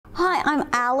Hi, I'm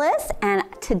Alice, and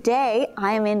today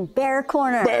I am in Bear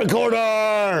Corner. Bear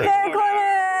Corner! Bear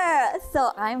Corner!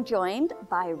 So I'm joined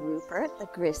by Rupert, the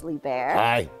grizzly bear.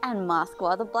 Hi. And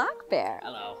Muskwa, the black bear.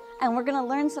 Hello. And we're gonna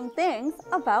learn some things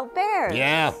about bears.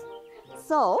 Yeah.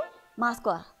 So,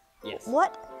 Muskwa, Yes.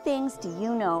 what things do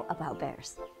you know about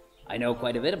bears? I know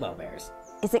quite a bit about bears.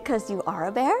 Is it because you are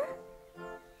a bear?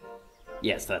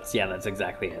 Yes, that's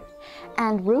exactly it.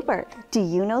 And Rupert, do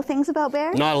you know things about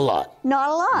bears? Not a lot. Not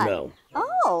a lot? No.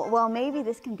 Oh, well maybe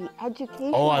this can be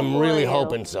educational. Oh, I'm for really you.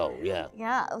 hoping so, yeah.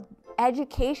 Yeah,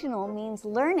 educational means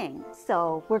learning.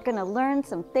 So we're gonna learn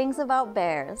some things about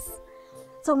bears.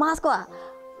 So Muskwa,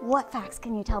 what facts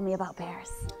can you tell me about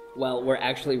bears? Well, we're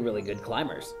actually really good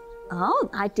climbers. Oh,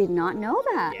 I did not know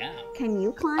that. Yeah. Can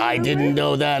you climb, I Rupert? didn't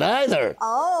know that either.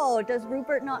 Oh, does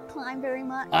Rupert not climb very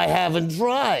much? I haven't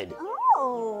tried.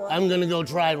 Oh. I'm gonna go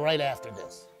try right after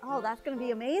this. Oh, that's gonna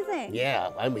be amazing. Yeah,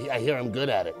 I hear I'm good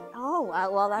at it. Oh,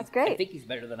 well, that's I great. think he's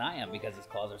better than I am because his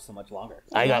claws are so much longer.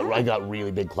 I got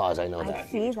really big claws, I know I that.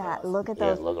 see that. Look at Yeah,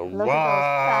 those. look Look at- at those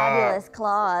fabulous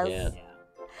claws. Yeah.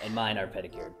 Yeah. And mine are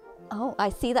pedicured. Oh, I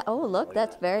see that. Oh, look,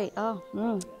 that's very,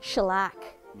 shellac.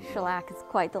 Shellac is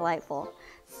quite delightful.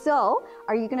 So,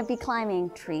 are you going to be climbing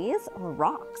trees or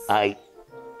rocks?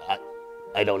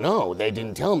 I don't know. They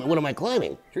didn't tell me. What am I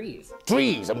climbing? Trees.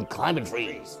 Trees. I'm climbing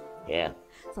trees. Yeah.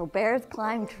 So bears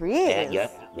climb trees. Yeah.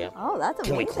 Oh, that's amazing.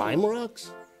 Can we climb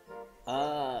rocks?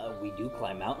 We do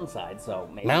climb mountainsides, so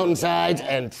maybe. Mountainsides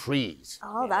and trees.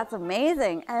 Oh, that's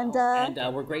amazing. And,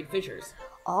 we're great fishers.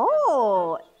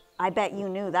 oh, I bet you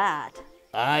knew that.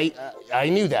 I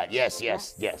knew that. Yes.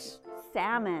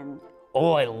 Salmon.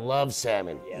 Oh, I love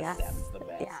salmon. Yes, salmon's the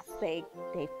best. Yes, they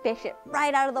fish it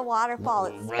right out of the waterfall.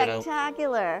 It's Right out.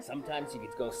 spectacular. Sometimes you could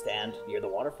go stand near the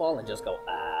waterfall and just go,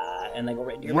 and they go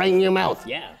right in your Right mouth. in your mouth.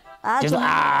 Yeah. That's Just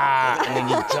amazing. and then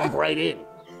you jump right in.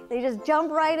 They just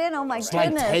jump right in. Oh my It's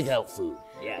like goodness. takeout food.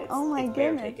 Yeah. Oh my it's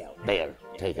bear goodness. takeout. Bear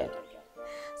takeout.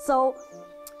 So,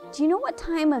 do you know what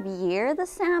time of year the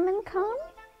salmon come?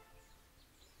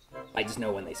 I just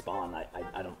know when they spawn.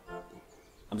 I don't.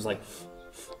 I'm just like.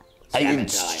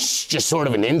 It's just sort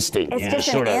of an instinct. It's You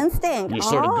just sort an of- instinct. You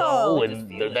sort of Oh. go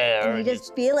and they're there. And you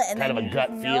just feel it, and kind then of a you gut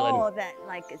just feeling. know that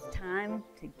like it's time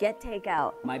to get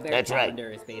takeout. My bear That's right.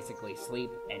 calendar is basically sleep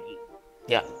and eat.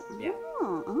 Yeah. Yeah.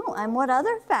 Oh, and what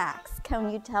other facts can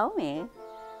you tell me?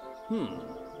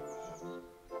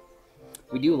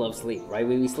 We do love sleep, right?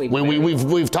 We sleep.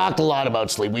 We've talked a lot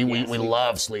about sleep. We sleep.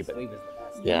 love sleeping. Sleep is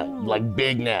the best. Yeah, like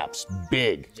big naps,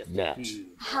 big naps.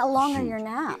 How long are your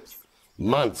naps?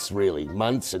 Months, really,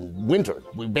 months and winter.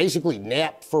 We basically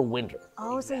nap for winter.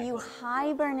 Oh, so you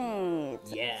hibernate.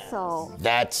 Yeah. So,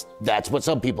 That's what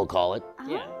some people call it.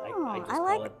 Yeah, I just I call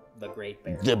like- it the Great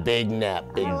Bear. The big nap,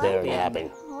 big I like bear it.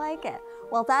 napping. I like it.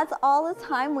 Well, that's all the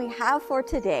time we have for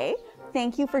today.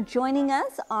 Thank you for joining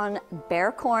us on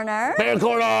Bear Corner. Bear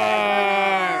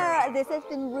Corner! This has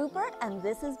been Rupert, and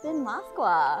this has been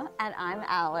Muskwa, and I'm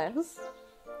Alice.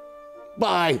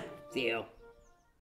 Bye. See you.